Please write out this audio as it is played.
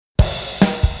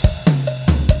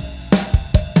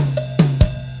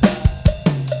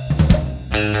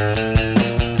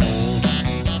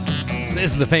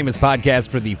This is the Famous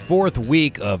Podcast for the 4th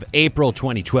week of April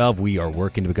 2012. We are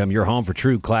working to become your home for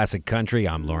true classic country.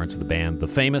 I'm Lawrence with the band The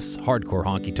Famous, hardcore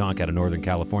honky tonk out of Northern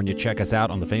California. Check us out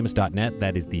on thefamous.net.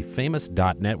 That is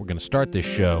thefamous.net. We're going to start this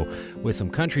show with some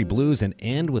country blues and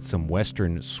end with some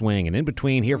western swing. And in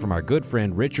between, hear from our good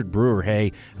friend Richard Brewer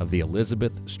Hay of the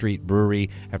Elizabeth Street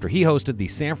Brewery after he hosted the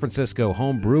San Francisco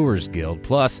Home Brewers Guild.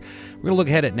 Plus, we're going to look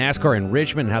ahead at NASCAR in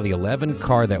Richmond and how the 11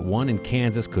 car that won in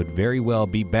Kansas could very well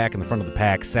be back in the front of the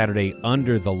pack Saturday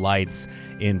under the lights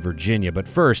in Virginia. But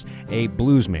first, a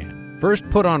bluesman. First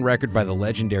put on record by the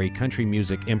legendary country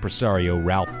music impresario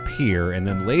Ralph Peer, and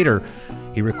then later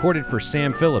he recorded for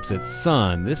Sam Phillips at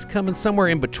Sun. This coming somewhere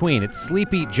in between. It's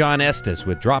sleepy John Estes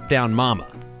with Drop Down Mama.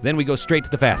 Then we go straight to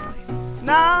the fast lane.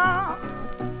 Now,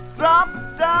 drop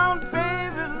down,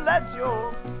 baby, let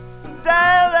your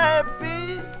daddy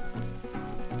be.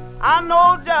 I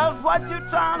know just what you're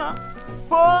trying to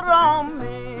put on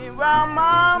me. Well,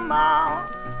 my mama,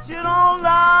 she don't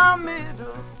allow me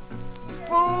to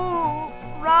fool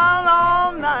around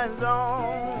all night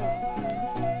long.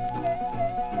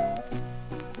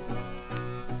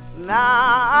 Now,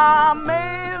 I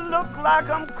may look like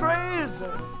I'm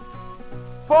crazy,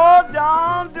 poor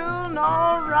John do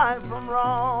know right from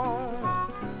wrong.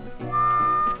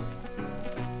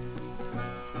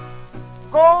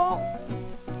 Go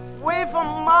away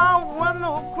from my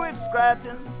window, quit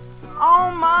scratching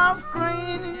on my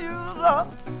screen. You're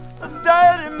a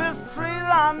dirty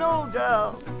mistreater, I know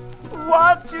just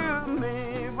what you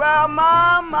mean. Well,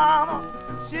 my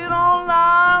mama, she don't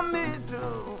allow me to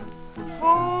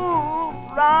fool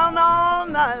around all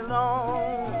night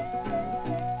long.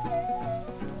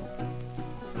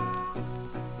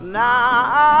 Now,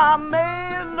 I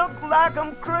may look like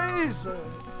I'm crazy,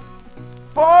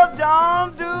 poor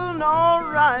John do know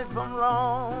right from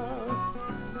wrong.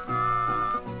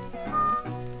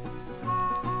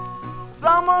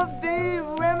 Some of these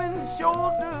women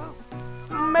sure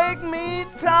do make me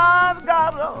tired.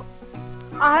 Got a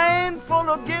handful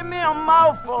of, give me a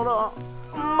mouthful of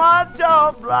much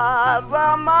obliged.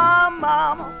 Well, my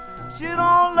mama, she don't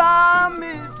allow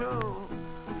me to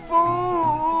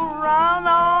fool around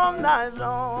all night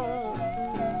long.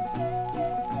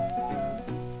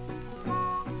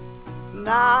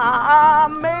 Now, I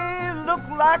may look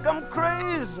like I'm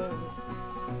crazy,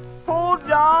 poor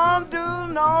John do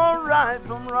know right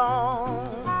from wrong.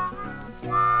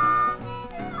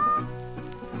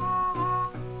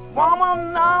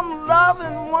 Woman, I'm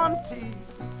loving one teeth,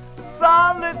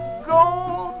 solid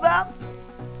gold, that's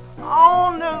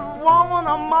on this woman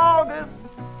a mortgage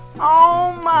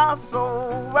on my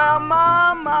soul. Well,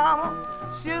 my mama,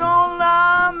 she don't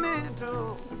allow me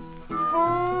to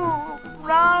fool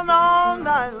around all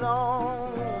night long.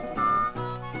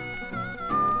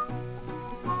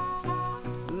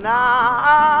 Now,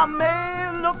 I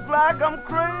may look like I'm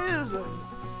crazy,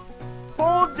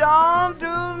 poor John do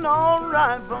know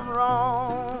right from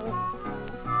wrong.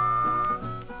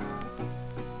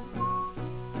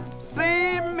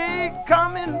 See me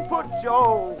coming, put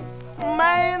your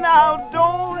man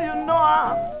outdoors. You know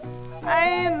I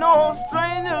ain't no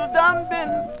stranger, done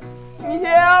been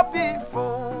here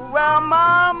before. Well,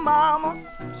 my mama,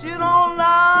 she don't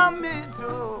allow me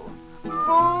to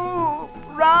fool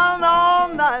around all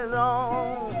night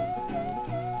long.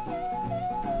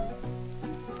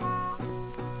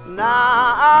 Now,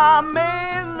 I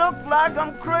may look like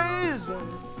I'm crazy,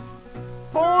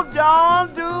 poor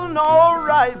John do know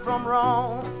right from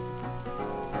wrong.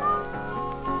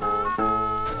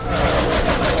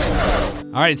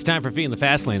 All right, it's time for Fee in the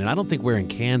Fast Lane, and I don't think we're in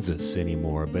Kansas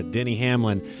anymore, but Denny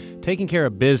Hamlin taking care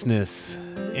of business.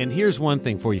 And here's one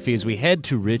thing for you, Fee, as we head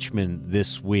to Richmond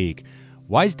this week.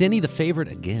 Why is Denny the favorite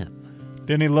again?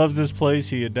 Denny loves this place.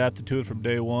 He adapted to it from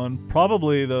day one.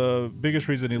 Probably the biggest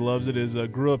reason he loves it is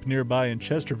grew up nearby in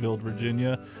Chesterfield,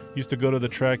 Virginia. Used to go to the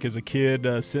track as a kid,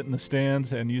 sit in the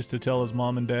stands, and used to tell his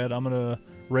mom and dad, I'm going to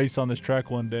race on this track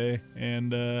one day.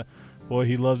 And boy,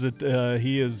 he loves it.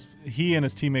 He and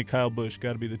his teammate Kyle Busch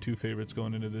got to be the two favorites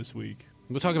going into this week.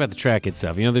 We'll talk about the track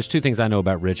itself. You know, there's two things I know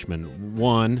about Richmond.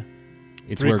 One,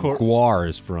 it's where Guar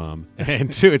is from.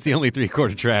 And two, it's the only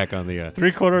three-quarter track on the...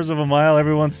 3/4 of a mile.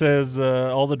 Everyone says,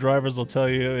 all the drivers will tell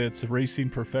you it's racing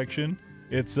perfection.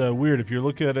 It's weird. If you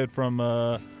look at it from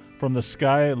the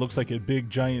sky, it looks like a big,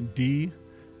 giant D.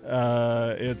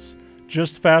 It's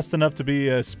just fast enough to be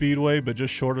a speedway, but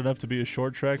just short enough to be a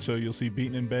short track. So you'll see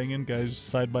beating and banging, guys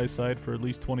side by side for at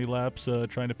least 20 laps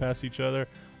trying to pass each other.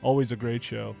 Always a great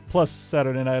show. Plus,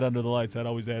 Saturday night under the lights, that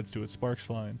always adds to it. Sparks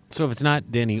flying. So if it's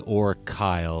not Denny or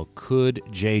Kyle, could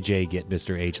JJ get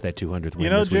Mr. H that 200th win?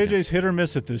 You know, this weekend? JJ's hit or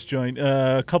miss at this joint.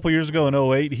 A couple years ago in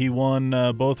 08, he won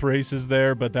both races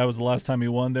there, but that was the last time he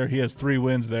won there. He has 3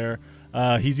 wins there.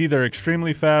 He's either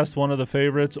extremely fast, one of the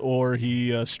favorites, or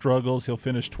he struggles. He'll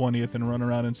finish 20th and run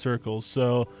around in circles.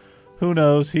 So who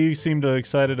knows? He seemed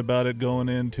excited about it going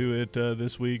into it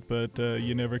this week, but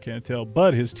you never can tell.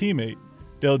 But his teammate,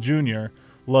 Dale Jr.,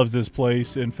 loves this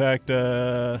place. In fact,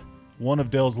 one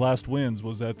of Dale's last wins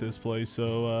was at this place.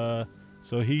 So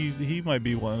he might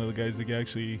be one of the guys that can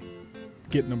actually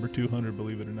get number 200,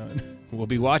 believe it or not. We'll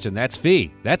be watching. That's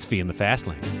Fee. That's Fee in the fast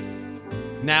lane.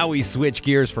 Now we switch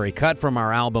gears for a cut from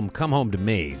our album, Come Home to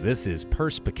Me. This is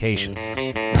Perspicacious.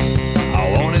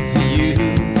 I wanted to use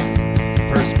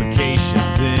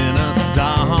Perspicacious in a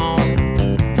song.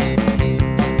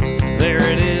 There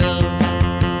it is.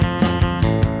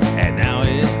 And now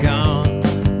it's gone.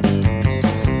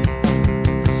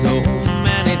 So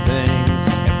many things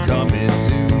have come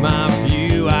into my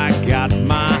view. I got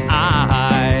my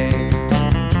eye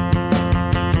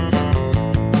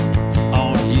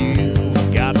on you.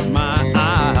 Got my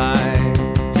eye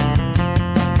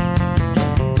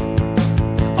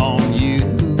on you.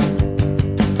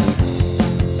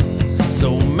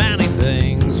 So many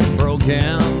things are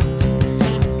broken.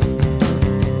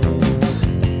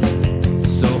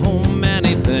 So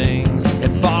many things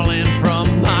had fallen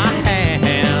from my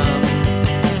hands.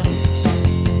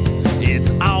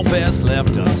 It's all best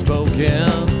left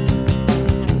unspoken.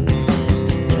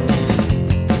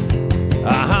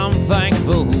 I'm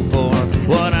thankful for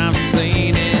what I've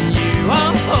seen in you.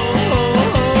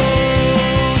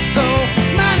 So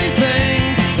many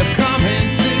things have come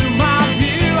into my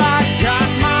view. I got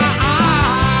my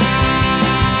eye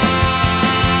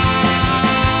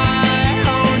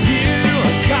on you. I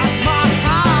got my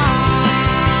eye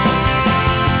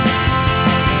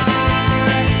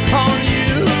on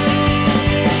you.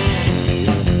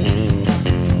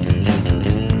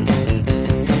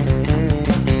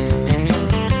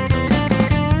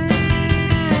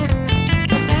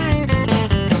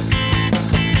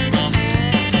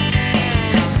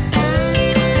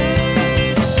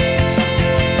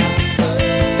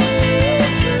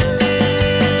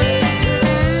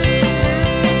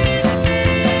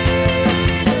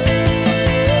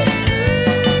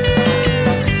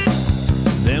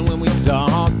 Then when we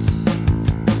talked,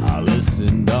 I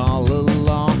listened all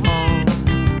along.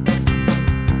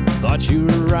 Thought you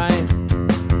were right.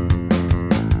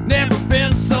 Never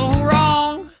been so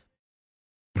wrong.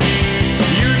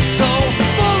 You're so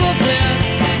full of it.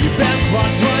 You best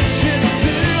watch what you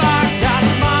do. I got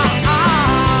my eye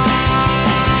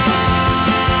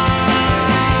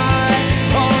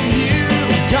on you.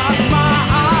 Got my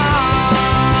eye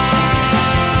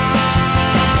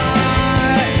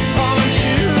on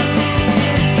you.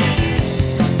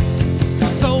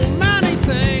 So many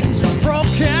things are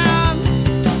broken.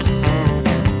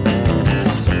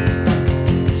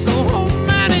 So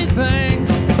many things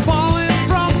have fallen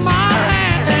from my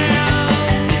hand.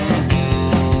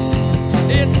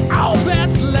 It's all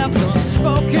best left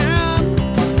unspoken.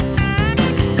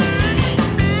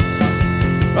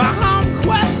 I'm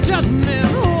questioning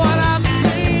what I've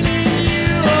seen in you.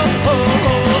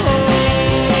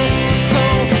 So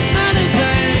many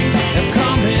things have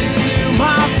come into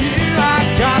my view. I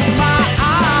got my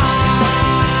eye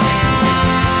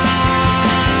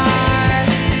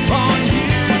on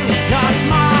you. Got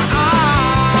my eye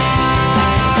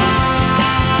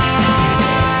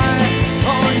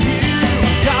on you.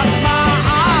 Got my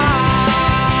eye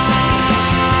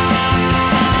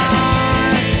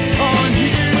on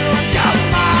you. Got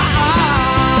my eye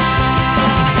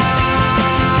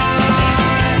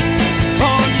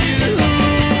on you.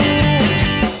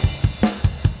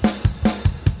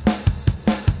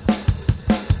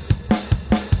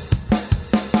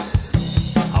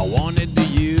 I wanted to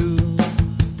use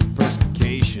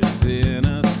Perspicacious in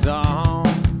a song.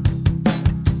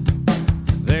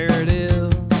 There it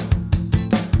is,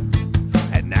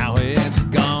 and now it's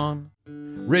gone.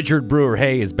 Richard Brewer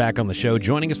Hay is back on the show,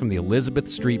 joining us from the Elizabeth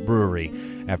Street Brewery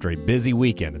after a busy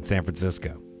weekend in San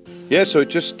Francisco. Yeah, so it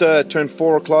just turned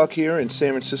 4 o'clock here in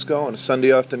San Francisco on a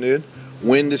Sunday afternoon.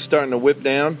 Wind is starting to whip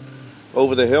down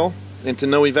over the hill into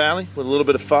Noe Valley with a little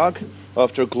bit of fog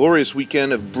after a glorious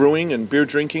weekend of brewing and beer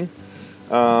drinking.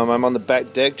 I'm on the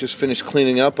back deck, just finished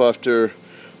cleaning up after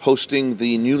hosting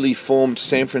the newly formed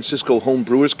San Francisco Home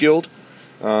Brewers Guild.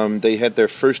 They had their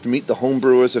first Meet the Home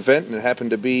Brewers event, and it happened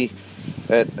to be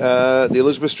at the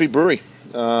Elizabeth Street Brewery.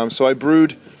 So I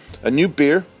brewed a new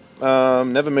beer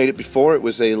Never made it before. It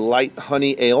was a light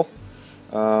honey ale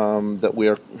that we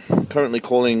are currently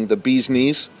calling the Bee's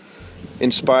Knees,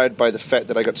 inspired by the fact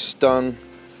that I got stung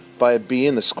by a bee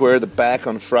in the square of the back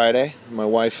on Friday. My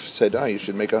wife said, you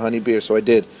should make a honey beer, so I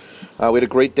did. We had a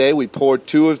great day. We poured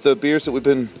 2 of the beers that we've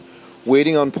been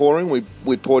waiting on pouring.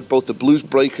 We poured both the Blues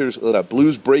Breakers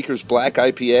Black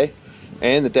IPA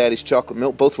and the Daddy's Chocolate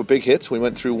Milk. Both were big hits. We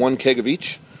went through 1 keg of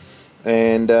each.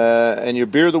 And your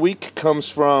beer of the week comes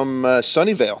from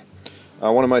Sunnyvale,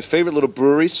 one of my favorite little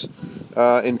breweries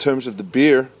in terms of the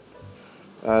beer.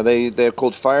 They're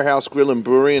called Firehouse Grill and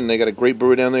Brewery, and they got a great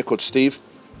brewer down there called Steve.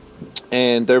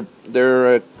 And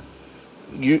they're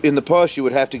in the past you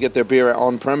would have to get their beer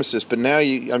on premises, but now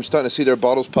I'm starting to see their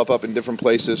bottles pop up in different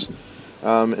places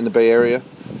in the Bay Area,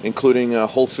 including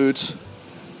Whole Foods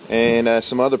and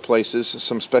some other places,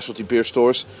 some specialty beer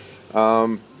stores.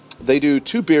 They do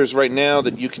 2 beers right now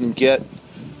that you can get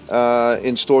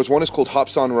in stores. One is called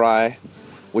Hops on Rye,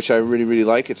 which I really, really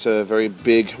like. It's a very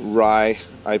big rye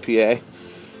IPA.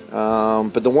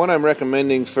 But the one I'm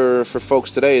recommending for folks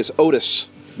today is Otis,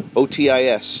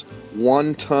 O-T-I-S,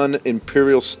 1 ton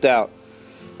Imperial Stout.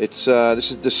 This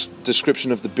is the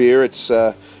description of the beer. It's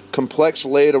complex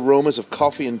layered aromas of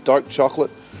coffee and dark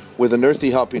chocolate with an earthy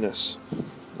hoppiness.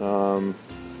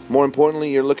 More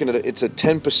importantly, you're looking at it's a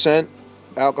 10%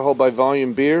 alcohol by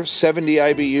volume beer, 70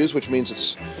 IBUs, which means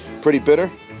it's pretty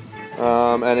bitter.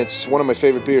 And it's one of my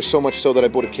favorite beers, so much so that I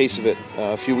bought a case of it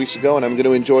a few weeks ago, and I'm going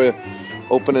to enjoy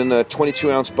opening a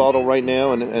 22-ounce bottle right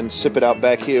now and sip it out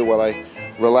back here while I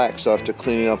relax after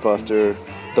cleaning up after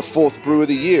the 4th brew of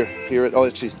the year here at,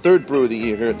 3rd brew of the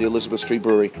year here at the Elizabeth Street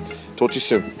Brewery. Talk to you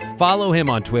soon. Follow him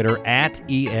on Twitter at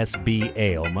ESB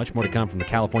Ale. Much more to come from the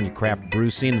California craft brew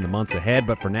scene in the months ahead,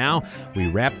 but for now, we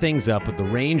wrap things up with the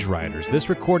Range Riders. This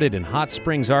recorded in Hot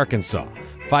Springs, Arkansas.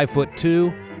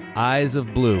 5'2", Eyes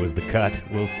of Blue is the cut.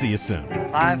 We'll see you soon.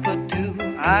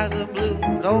 5'2", eyes of blue.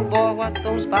 Oh boy, what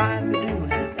those 5 do.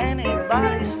 Has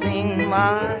anybody seen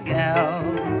my gal?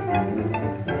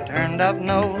 Turned up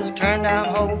nose, turned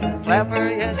down hole, flapper,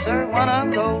 yes sir, one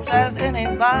of those. Has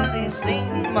anybody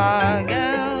seen my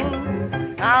gal?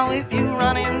 Now if you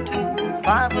run into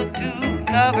 5'2",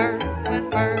 covered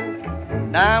with fur,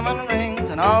 diamond rings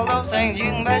and all those things, you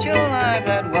can bet your life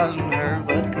that wasn't her.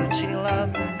 But could she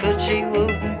love, could she woo,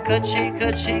 could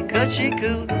she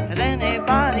coo? Has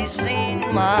anybody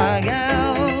seen my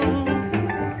gal?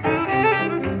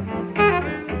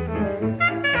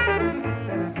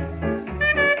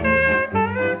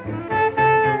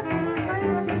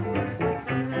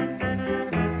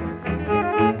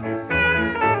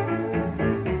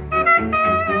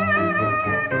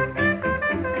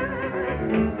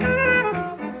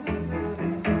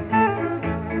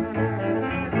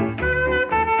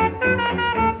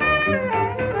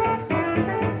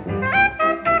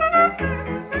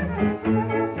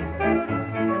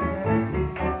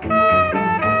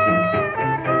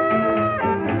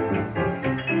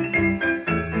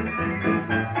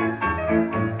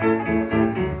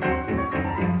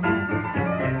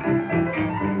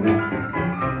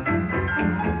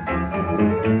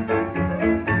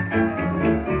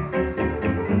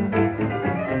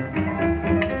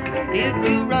 If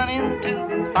you run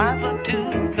into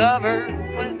 5'2", covered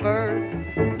with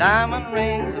fur, diamond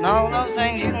rings and all those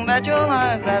things, you can bet your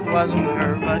life that wasn't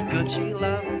her. But could she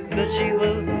love, could she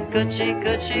woo, could she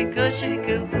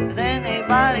coo? Has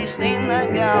anybody seen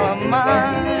that gal of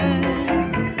mine?